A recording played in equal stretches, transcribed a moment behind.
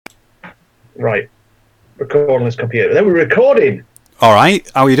Right. Record on this computer. Then we're recording. All right.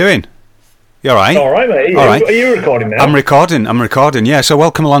 How are you doing? You all right? All right, mate. All right. Are you recording now? I'm recording, yeah. So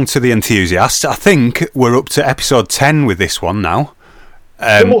welcome along to The Enthusiast. I think we're up to episode 10 with this one now.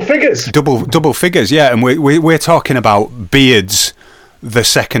 Double figures. Double figures, yeah. And we're talking about Beards, the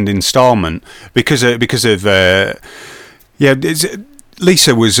second instalment, because of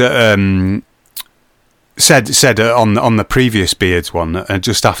Lisa was said on the previous Beards one,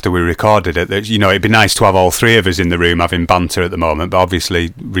 just after we recorded it, that it'd be nice to have all three of us in the room having banter at the moment, but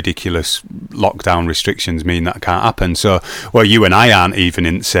obviously ridiculous lockdown restrictions mean that can't happen. So, well, you and I aren't even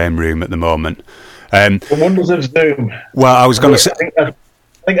in the same room at the moment. The wonders of Zoom. Well, I was going to say, I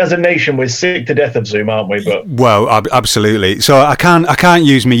think as a nation we're sick to death of Zoom, aren't we? But well, absolutely. So I can't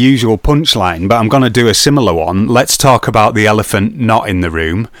use my usual punchline, but I'm going to do a similar one. Let's talk about the elephant not in the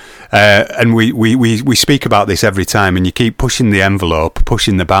room. And we speak about this every time, and you keep pushing the envelope,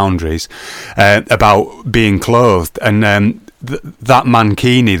 pushing the boundaries about being clothed. And that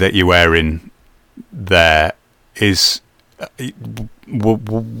mankini that you're wearing there is, I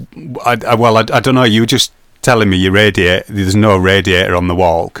don't know. You were just telling me there's no radiator on the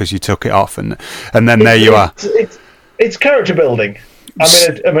wall because you took it off, and then there you are. It's character building.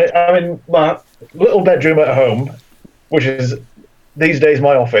 I'm in my little bedroom at home, which is these days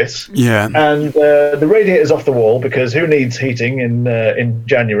my office. Yeah. And the radiator's off the wall because who needs heating in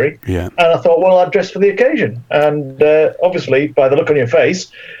January? Yeah. And I thought, well, I'd dress for the occasion. And obviously, by the look on your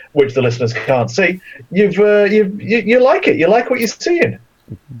face, which the listeners can't see, you like it. You like what you're seeing.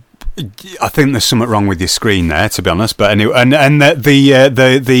 I think there's something wrong with your screen there, to be honest. But anyway, and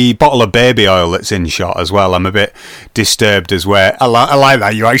the bottle of baby oil that's in shot as well. I'm a bit disturbed as well. I like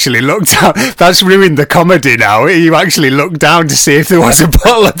that you actually looked down. That's ruined the comedy now. You actually looked down to see if there was a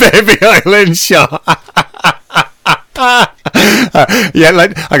bottle of baby oil in shot. Yeah,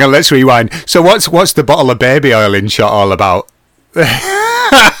 hang on, let's rewind. So what's the bottle of baby oil in shot all about? No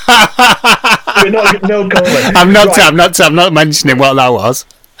comment. I'm not mentioning what that was.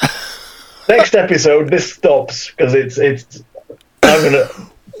 Next episode, this stops because it's. I'm gonna.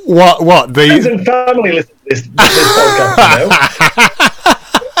 What the? Friends and family listen to this podcast.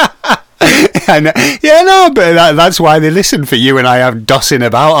 Yeah, no, but that's why they listen, for you and I have dossing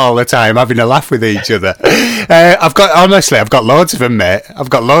about all the time, having a laugh with each other. I've got loads of them, mate. I've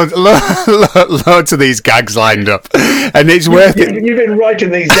got loads of these gags lined up, and it's worth it. You've been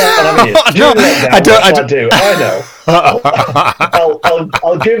writing these down, haven't you? No, I don't. I know.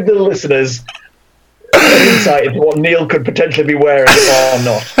 I'll give the listeners an insight into what Neil could potentially be wearing or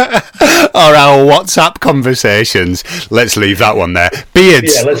not. Or our WhatsApp conversations. Let's leave that one there.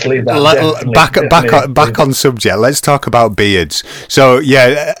 Beards. Yeah, let's leave that. Back on subject. Let's talk about beards. So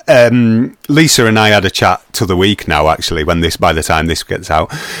yeah, Lisa and I had a chat t'other week now. Actually, by the time this gets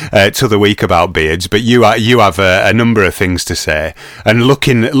out, t'other week about beards. But you have a number of things to say. And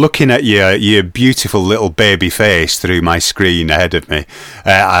looking at your beautiful little baby face through my screen ahead of me,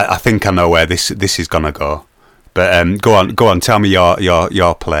 I think I know where this is gonna go. But go on. Tell me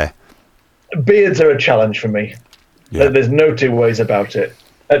your play. Beards are a challenge for me. Yeah. There's no two ways about it.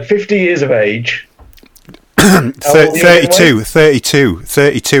 At 50 years of age...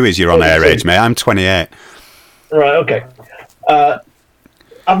 32 is your on-air age, mate. I'm 28. Right, okay.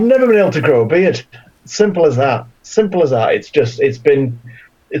 I've never been able to grow a beard. Simple as that.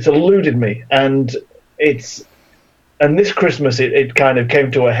 It's eluded me. And this Christmas it kind of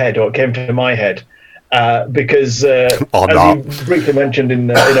came to a head, or it came to my head, because as you briefly mentioned in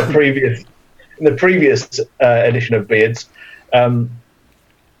the previous edition of Beards,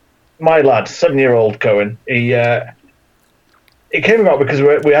 my lad, 7-year-old Cohen, it came about because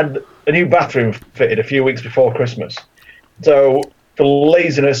we had a new bathroom fitted a few weeks before Christmas. So for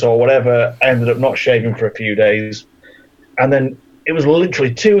laziness or whatever, I ended up not shaving for a few days. And then it was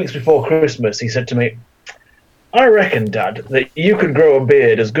literally 2 weeks before Christmas, he said to me, I reckon, Dad, that you could grow a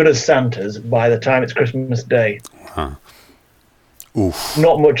beard as good as Santa's by the time it's Christmas Day. Huh. Oof.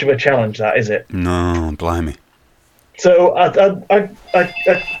 Not much of a challenge, that, is it? No, blimey. So I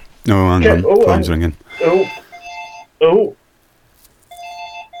no, hang on. Phone's ringing. Oh.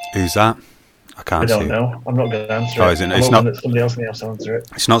 Who's that? I can't see. I don't know. I'm not going to answer it. It's not. Somebody else may have to answer it.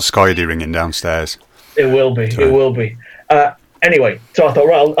 It's not Scoidy ringing downstairs. It will be. It will be. Anyway, so I thought,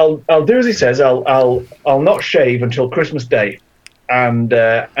 right, I'll do as he says. I'll not shave until Christmas Day, and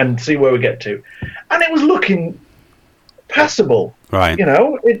see where we get to. And it was looking passable, right?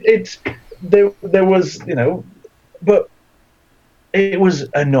 There was, but it was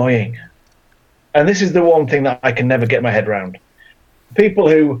annoying. And this is the one thing that I can never get my head around. People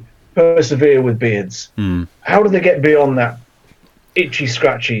who persevere with beards, how do they get beyond that itchy,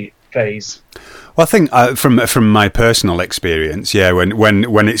 scratchy phase? Well, I think from my personal experience, yeah,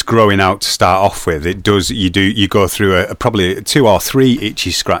 when it's growing out to start off with, it does you go through a probably 2 or 3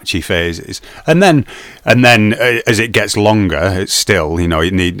 itchy scratchy phases, and then as it gets longer, it's still, you know,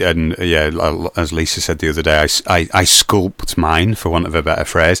 you need, and yeah, as Lisa said the other day, I sculpt mine, for want of a better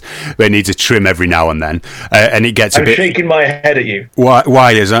phrase, but it needs a trim every now and then, and it gets I'm a bit. shaking my head at you.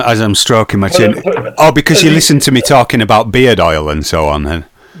 Why as I'm stroking my chin? Oh, because you listen to me talking about beard oil and so on. And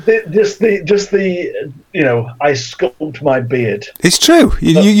just the you know, I sculpt my beard. it's true.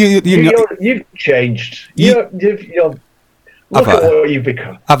 You've changed. You're look at what you've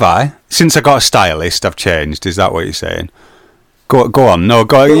become. Have I? Since I got a stylist, I've changed. Is that what you're saying? Go on. No,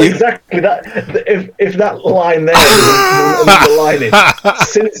 go. Well, exactly that. If that line there is underlining,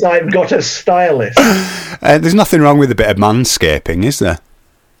 since I've got a stylist. There's nothing wrong with a bit of manscaping, is there?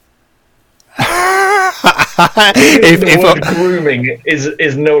 The word grooming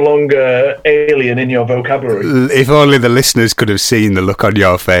is no longer alien in your vocabulary. If only the listeners could have seen the look on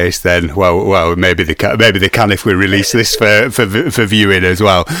your face, then well, maybe they can if we release this for viewing as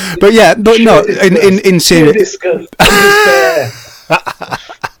well. But yeah, but no, in serious.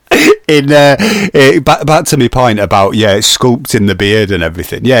 Back to my point about sculpting the beard and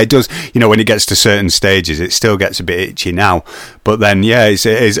everything. Yeah, it does. You know, when it gets to certain stages, it still gets a bit itchy now. But then, it's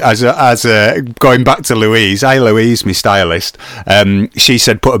going back to Louise. Hi, Louise, my stylist. She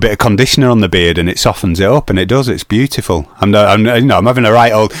said put a bit of conditioner on the beard and it softens it up, and it does. It's beautiful. I'm having a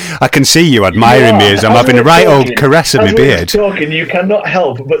right old. I can see you admiring me as I'm having a right old caress of my beard. Talking, you cannot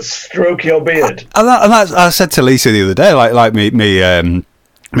help but stroke your beard. I said to Lisa the other day, like me.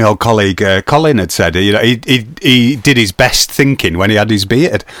 My old colleague Colin had said, you know, he did his best thinking when he had his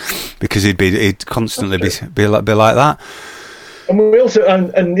beard, because he'd constantly be like that. And we also,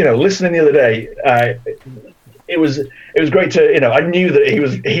 and you know, listening the other day, it was great to, you know, I knew that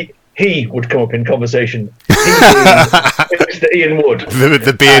he would come up in conversation. Mr. Ian Wood,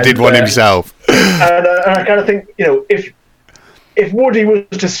 the bearded one himself. And I kind of think, you know, if Woody was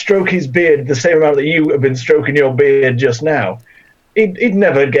to stroke his beard the same amount that you have been stroking your beard just now, He'd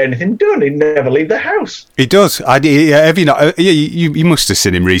never get anything done. He'd never leave the house. He does. Have you not? You must have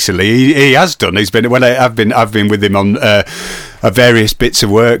seen him recently. He has done. He's been I've been with him on various bits of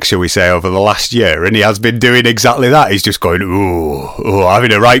work, shall we say, over the last year, and he has been doing exactly that. He's just going, ooh,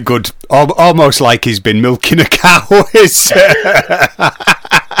 having a right good, almost like he's been milking a cow.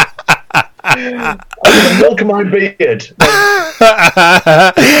 I'm going to milk my beard.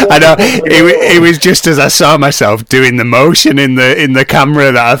 I know. It was just as I saw myself doing the motion in the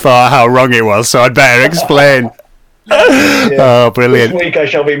camera that I thought how wrong it was, so I'd better explain. Oh, brilliant. This week I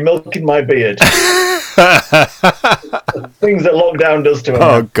shall be milking my beard. Things that lockdown does to him.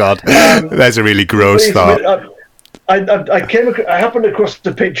 Oh, God. There's a really gross thought. I happened across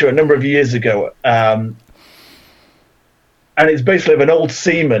the picture a number of years ago, and it's basically of an old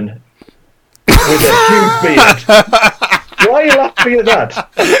seaman with a huge beard. Why are you laughing at that?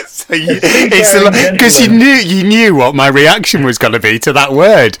 So because you knew what my reaction was going to be to that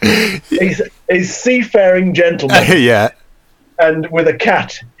word. He's a seafaring gentleman. Yeah. And with a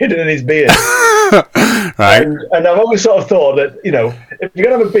cat hidden in his beard. Right. And I've always sort of thought that, you know, if you're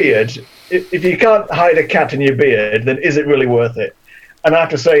going to have a beard, if you can't hide a cat in your beard, then is it really worth it? And I have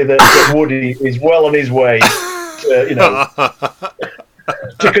to say that Woody is well on his way to, you know,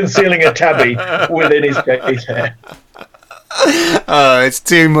 to concealing a tabby within his hair. Oh, it's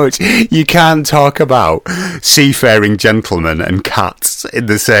too much. You can't talk about seafaring gentlemen and cats in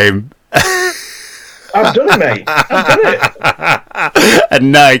the same. I've done it, mate. I've done it.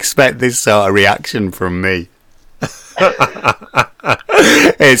 And not expect this sort of reaction from me.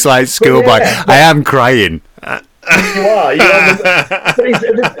 It's like schoolboy. Yeah, I am crying. You are.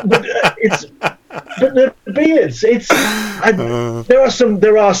 But the beards.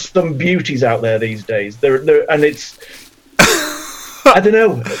 There are some beauties out there these days. And it's. I don't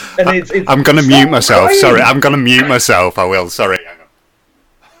know. And it's I'm going to mute myself. Crying. Sorry, I'm going to mute myself. I will. Sorry.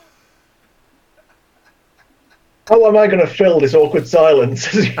 How am I going to fill this awkward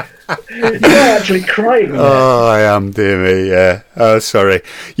silence? You're actually crying. Oh, I am, dear me. Yeah. Oh, sorry.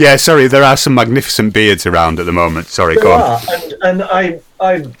 Yeah, sorry. There are some magnificent beards around at the moment. Sorry, go on. And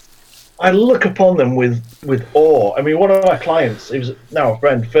I look upon them with awe. I mean, one of my clients, who's now a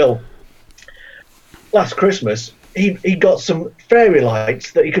friend, Phil, last Christmas, he got some fairy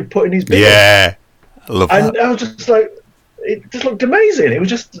lights that he could put in his beard. Yeah, I love that. And I was just like, it just looked amazing. It was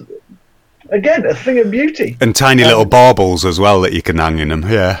just, again, a thing of beauty. And tiny little baubles as well that you can hang in them,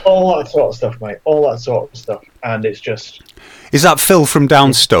 yeah. All that sort of stuff, mate. All that sort of stuff. And it's just... Is that Phil from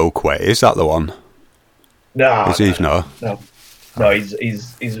Downstoke Way? Is that the one? No. Is Eve? No. No,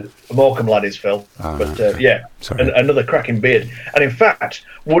 he's a Morecambe lad, is Phil. But yeah, another cracking beard. And in fact,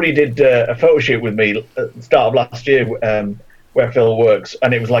 Woody did a photo shoot with me at the start of last year, where Phil works,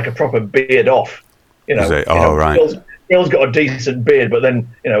 and it was like a proper beard off. Right. Phil's got a decent beard, but then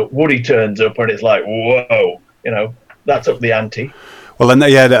Woody turns up, and it's like, whoa, that's up the ante. Well, and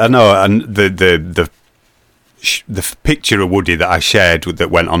I know, and the picture of Woody that I shared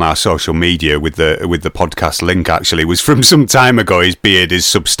that went on our social media with the podcast link actually was from some time ago. His beard is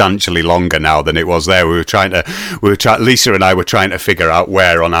substantially longer now than it was there. Lisa and I were trying to figure out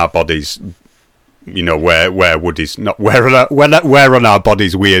where on our bodies, where Woody's not where on our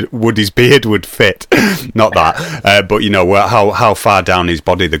bodies Woody's beard would fit. Not that, but how far down his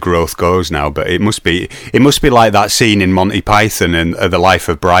body the growth goes now. But it must be like that scene in Monty Python and The Life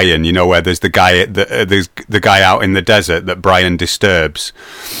of Brian. Where there's the guy out in the desert that Brian disturbs,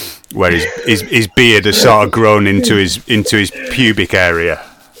 where his beard has sort of grown into his pubic area.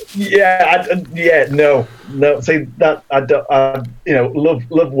 No. See that I don't.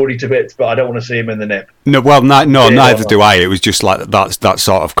 Love Woody to bits, but I don't want to see him in the nip. No, well, neither do I. It was just like that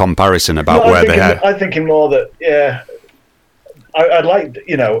sort of comparison about where they are. I'm thinking more that I'd like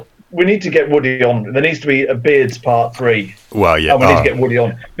we need to get Woody on. There needs to be a Beards Part 3. Well, yeah, and we need to get Woody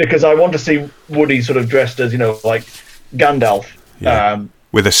on because I want to see Woody sort of dressed as like Gandalf,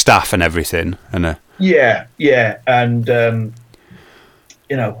 with a staff and everything, and and.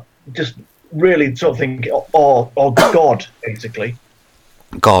 Just really sort of think, or God, basically.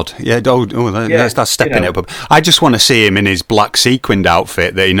 God, yeah. That's stepping it up. I just want to see him in his black sequined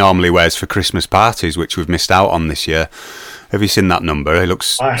outfit that he normally wears for Christmas parties, which we've missed out on this year. Have you seen that number? He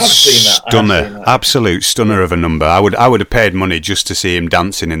looks stunner, absolute stunner of a number. I would have paid money just to see him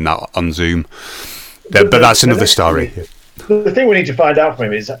dancing in that on Zoom. But that's another story. The thing we need to find out from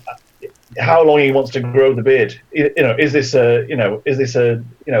him is how long he wants to grow the beard. Is this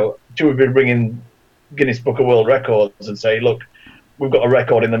should we be bringing Guinness Book of World Records and say, look, we've got a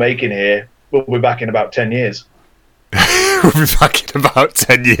record in the making here. We'll be back in about 10 years. We'll be back in about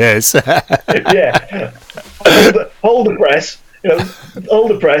 10 years. Yeah. Hold the press. Hold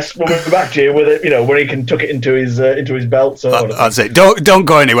the press. We'll be back to you with it. When he can tuck it into his belt. So that's it. Don't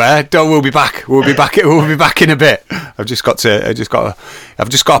go anywhere. We'll be back. We'll be back in a bit. I've just got to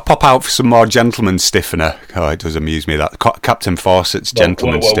pop out for some more gentleman stiffener. Oh, it does amuse me that Captain Fawcett's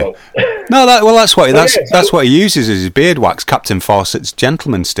gentleman stiffener. No, that's what he uses as his beard wax. Captain Fawcett's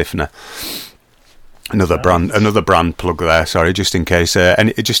gentleman stiffener. Another brand plug there. Sorry, just in case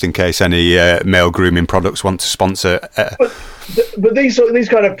any male grooming products want to sponsor. But these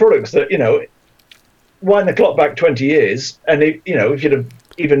kind of products that wind the clock back 20 years, and if you'd have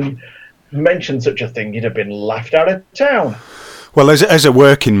even mentioned such a thing, you'd have been laughed out of town. Well, as a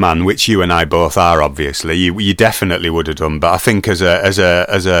working man, which you and I both are, obviously, you definitely would have done. But I think as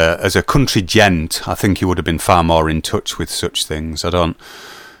a country gent, I think you would have been far more in touch with such things. I don't.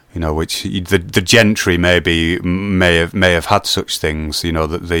 Which the gentry may have had such things.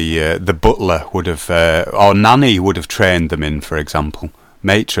 That the butler would have, or nanny would have trained them in. For example,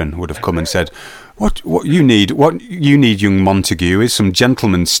 matron would have come and said, "What you need, young Montague, is some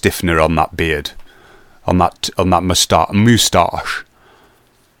gentleman stiffener on that beard, on that moustache."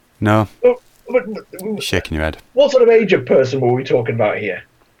 No, shaking your head. What sort of age of person were we talking about here?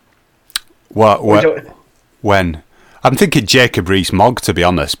 When? I'm thinking Jacob Rees-Mogg, to be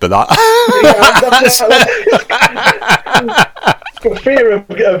honest, but that... For fear of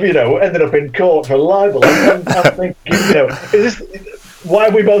ending up in court for libel, I'm thinking, is this... Why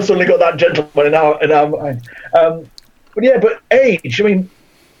have we both suddenly got that gentleman in our mind? But age,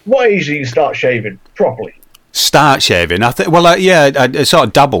 what age do you start shaving properly? Start shaving? I think. Well, I sort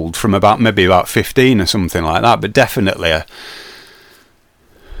of dabbled from about 15 or something like that, but definitely...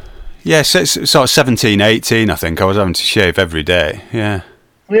 so it's sort of 17, 18, I think. I was having to shave every day, yeah.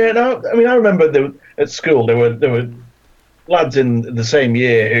 Yeah, no, I remember at school there were lads in the same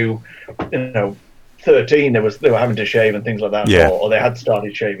year who, 13, they were having to shave and things like that, or they had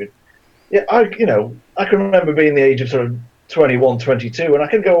started shaving. Yeah, I can remember being the age of sort of 21, 22, and I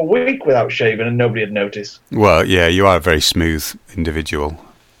could go a week without shaving and nobody would notice. Well, yeah, you are a very smooth individual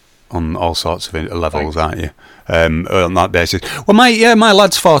on all sorts of levels, aren't you? On that basis. Well, my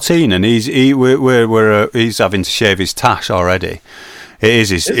lad's 14, and he's having to shave his tash already.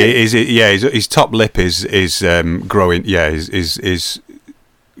 His top lip is growing. Yeah, you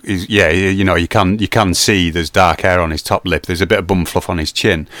can see there's dark hair on his top lip. There's a bit of bum fluff on his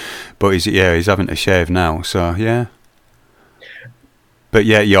chin, but he's having to shave now. So yeah. But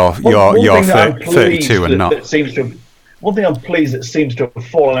yeah, you're 32 and not. One thing I'm pleased that seems to have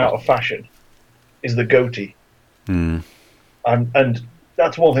fallen out of fashion is the goatee. And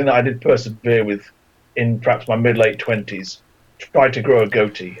that's one thing that I did persevere with in perhaps my mid-late 20s. Tried to grow a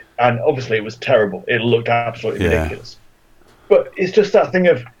goatee, and obviously it was terrible. It looked absolutely ridiculous. But it's just that thing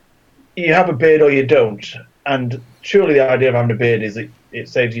of you have a beard or you don't, and surely the idea of having a beard is that it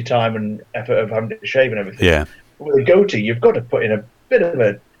saves you time and effort of having to shave and everything. Yeah. But with a goatee, you've got to put in a bit of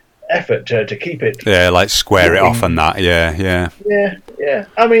an effort to keep it. Yeah, like square it off and that. Yeah. Yeah.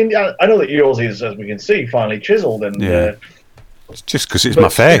 I mean, I know that yours is, as we can see, finely chiselled and. It's just because it's my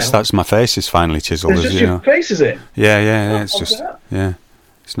face. That's my face is finely chiselled. It's just your face, is it? Yeah. It's just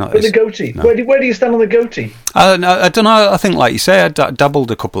It's not. But the goatee. No. Where do you stand on the goatee? I don't know. I think, like you say, I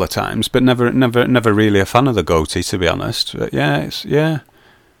dabbled a couple of times, but never really a fan of the goatee, to be honest. But yeah.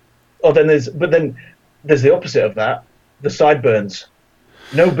 Oh, then there's the opposite of that. The sideburns.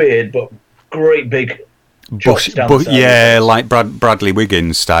 No beard, but great big. Like Bradley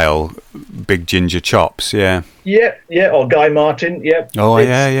Wiggins style, big ginger chops. Yeah. Or Guy Martin. Yeah. Oh,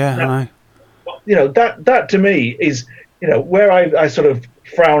 yeah. You know, that to me is, you know, where I sort of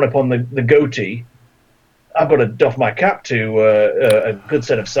frown upon the goatee. I've got to doff my cap to a good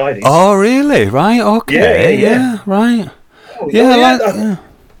set of sideys. Oh, really? Right. Okay. Yeah. Right.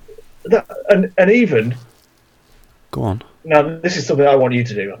 And even. Go on. Now, this is something I want you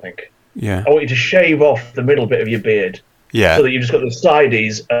to do, I think. Yeah. I want you to shave off the middle bit of your beard. Yeah. So that you've just got the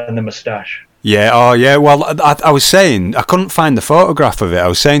sideys and the moustache. Yeah. Oh, yeah. Well, I was saying I couldn't find the photograph of it. I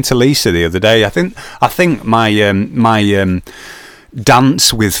was saying to Lisa the other day. I think my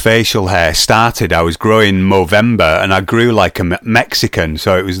dance with facial hair started. I was growing Movember, and I grew like a Mexican.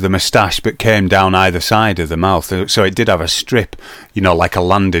 So it was the moustache, but came down either side of the mouth. So it did have a strip, you know, like a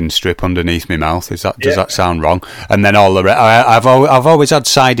landing strip underneath my mouth. Does that sound wrong? And then all the I've always had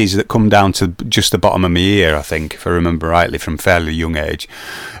sideys that come down to just the bottom of my ear. I think, if I remember rightly, from fairly young age,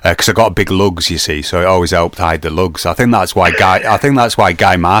 because I got big lugs, you see. So it always helped hide the lugs. I think that's why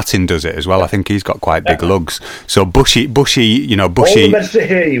Guy Martin does it as well. I think he's got quite big lugs. So bushy, you know. Bushy, all the best to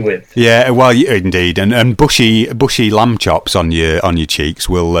hear you with. Yeah, well, indeed, and bushy lamb chops on your cheeks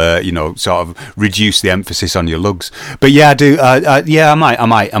will, sort of reduce the emphasis on your lugs. But yeah, I do. I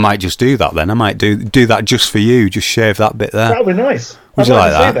might just do that then. I might do that just for you. Just shave that bit there. That'll be nice. Would you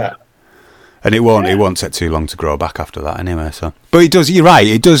like that? And it won't take too long to grow back after that anyway. So, but it does. You're right.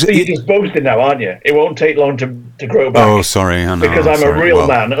 It does. So you're just boasting now, aren't you? It won't take long to grow back. Oh, sorry, I know. Because I'm a real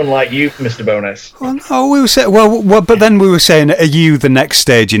man, unlike you, Mr. Bowness. Well, no, we were saying. Well, but then we were saying, are you the next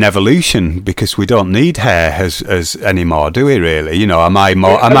stage in evolution? Because we don't need hair as anymore, do we? Really? You know, am I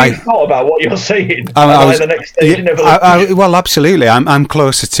more? Have you thought about what you're saying? Am I the next stage in evolution? Well, absolutely. I'm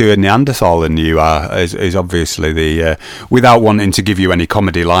closer to a Neanderthal than you are. Is obviously the without wanting to give you any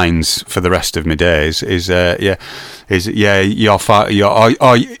comedy lines for the rest of my days. You're far.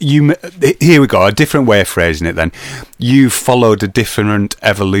 You. Here we go. A different way of phrasing it. Then, you've followed a different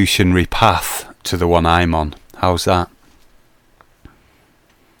evolutionary path to the one I'm on. How's that?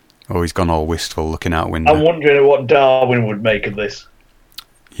 Oh, he's gone all wistful, looking out window. I'm wondering what Darwin would make of this.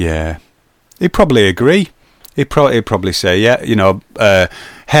 Yeah, he'd probably agree. He'd probably say, yeah, you know,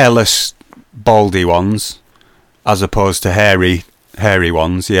 hairless, baldy ones, as opposed to hairy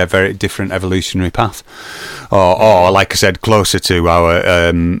ones. Yeah, very different evolutionary path. Or like I said, closer to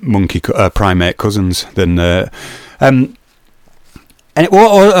our monkey primate cousins than.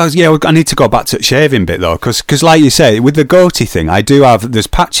 I need to go back to the shaving bit though, because like you say, with the goatee thing, I do have. There's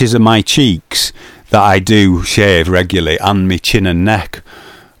patches of my cheeks that I do shave regularly, and my chin and neck.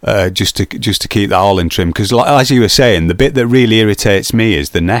 Just to keep that all in trim, because as you were saying, the bit that really irritates me is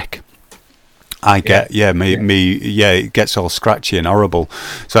the neck. It gets all scratchy and horrible,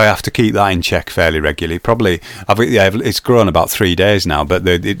 so I have to keep that in check fairly regularly. Probably, it's grown about 3 days now, but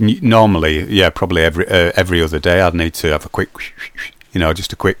normally, probably every other day I'd need to have a quick,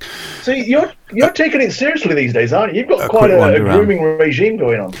 just a quick. So you're taking it seriously these days, aren't you? You've got quite a grooming regime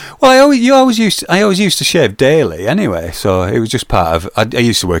going on. Well, I always used to shave daily anyway, so it was just part of. I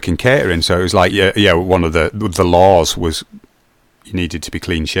used to work in catering, so it was like one of the laws was you needed to be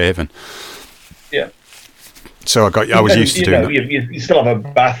clean shaven. Yeah. So I was used to doing that. You still have a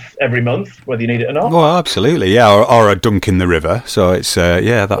bath every month, whether you need it or not. Well, absolutely, yeah, or a dunk in the river. So it's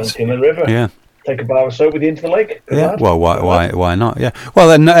that's dunk in the river. Yeah. Take a bar of soap with you into the lake. Yeah. Well, why not? Yeah. Well,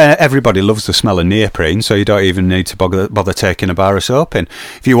 then everybody loves the smell of neoprene, so you don't even need to bother taking a bar of soap in.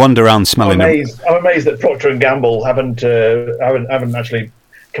 If you wander around smelling, I'm amazed that Procter and Gamble haven't actually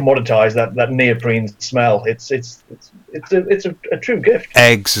commoditized that neoprene smell. It's a true gift.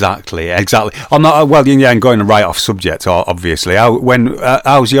 Exactly. I'm not and going right off subject. Obviously,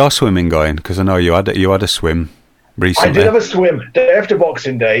 how's your swimming going? Because I know you had a swim. recently? I did have a swim. Day after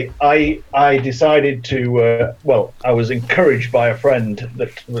Boxing Day, I decided to, I was encouraged by a friend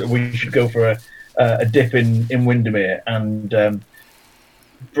that we should go for a dip in Windermere, and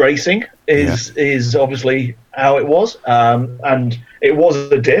bracing is obviously how it was, and it was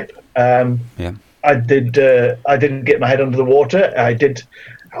a dip. I didn't get my head under the water. I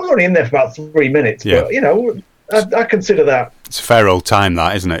was only in there for about 3 minutes, but I consider that. It's a fair old time,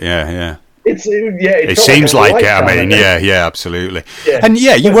 that, isn't it? Yeah. It seems like it. I mean, yeah, absolutely. Yeah. And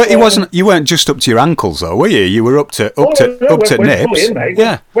you weren't just up to your ankles though, were you? You were up to nips. Fully in,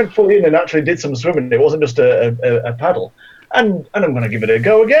 mate. Went fully in and actually did some swimming. It wasn't just a paddle. And I'm going to give it a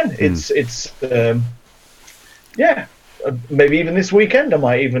go again. It's maybe even this weekend I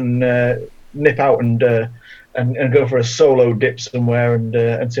might even nip out and go for a solo dip somewhere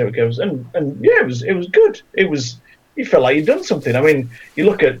and see how it goes. And it was good. You felt like you'd done something. I mean, you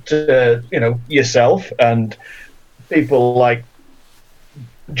look at yourself and people like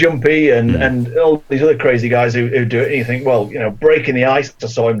Jumpy and all these other crazy guys who do it, and you think, well, breaking the ice. I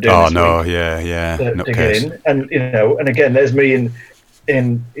saw him doing. Oh no, yeah, to get in, and again, there's me in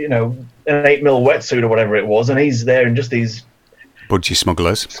an 8mm wetsuit or whatever it was, and he's there in just these budgie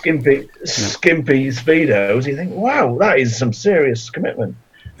smugglers, skimpy speedos. You think, wow, that is some serious commitment.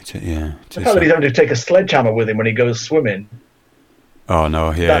 Yeah. The fact that he's having to take a sledgehammer with him when he goes swimming. Oh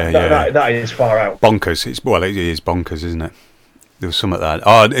no, that is far out. Bonkers. It is bonkers, isn't it? There was some of that.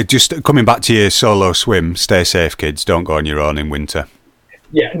 Oh, just coming back to your solo swim. Stay safe, kids. Don't go on your own in winter.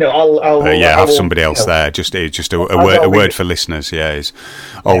 Yeah, no, I'll have somebody else there. Just a word for listeners. Yeah, is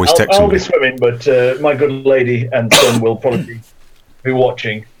always text somebody. I'll be swimming, but my good lady and son will probably be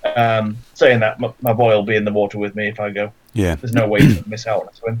watching. Saying that, my boy will be in the water with me if I go. Yeah, there's no way to miss out on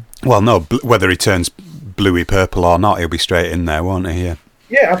a swim. Well, no, whether he turns bluey purple or not, he'll be straight in there, won't he?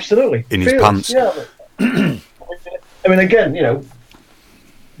 Yeah, absolutely. In his pants. Yeah. I mean, again,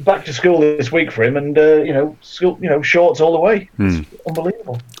 back to school this week for him, and school, shorts all the way. It's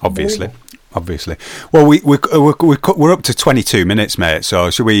unbelievable. Obviously. Well, we're up to 22 minutes, mate. So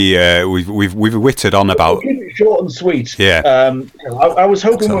should we? We've whittled on about. We'll keep it short and sweet. Yeah. I was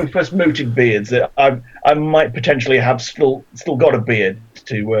hoping when we first mooted beards that I might potentially have still got a beard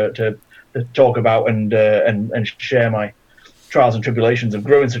to talk about and share my trials and tribulations of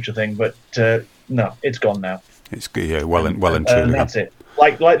growing such a thing. But no, it's gone now. It's well and truly. And that's it.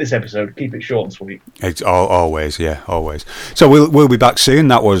 Like this episode, keep it short and sweet. It's always. So we'll be back soon.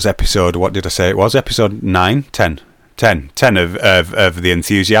 That was episode. What did I say? It was episode 9, 10 of the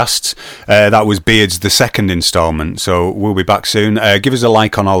Enthusiasts. That was Beards, the second instalment. So we'll be back soon. Give us a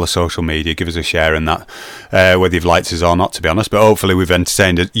like on all the social media. Give us a share in that, whether you've liked us or not, to be honest. But hopefully we've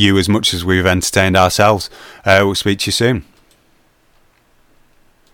entertained you as much as we've entertained ourselves. We'll speak to you soon.